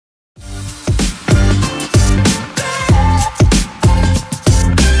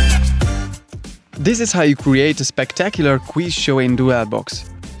This is how you create a spectacular quiz show in Duelbox.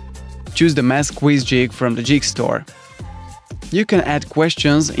 Choose the mass quiz jig from the jig store. You can add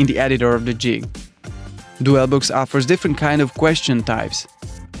questions in the editor of the jig. Duelbox offers different kind of question types.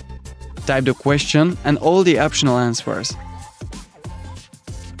 Type the question and all the optional answers.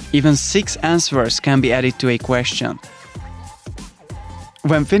 Even 6 answers can be added to a question.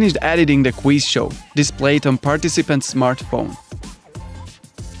 When finished editing the quiz show, display it on participant's smartphone.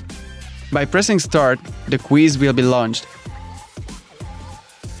 By pressing start, the quiz will be launched.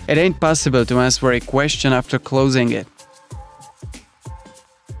 It ain't possible to answer a question after closing it.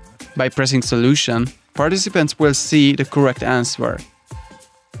 By pressing solution, participants will see the correct answer.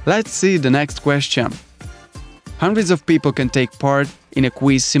 Let's see the next question. Hundreds of people can take part in a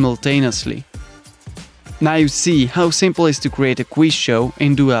quiz simultaneously. Now you see how simple it is to create a quiz show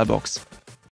in Duelbox.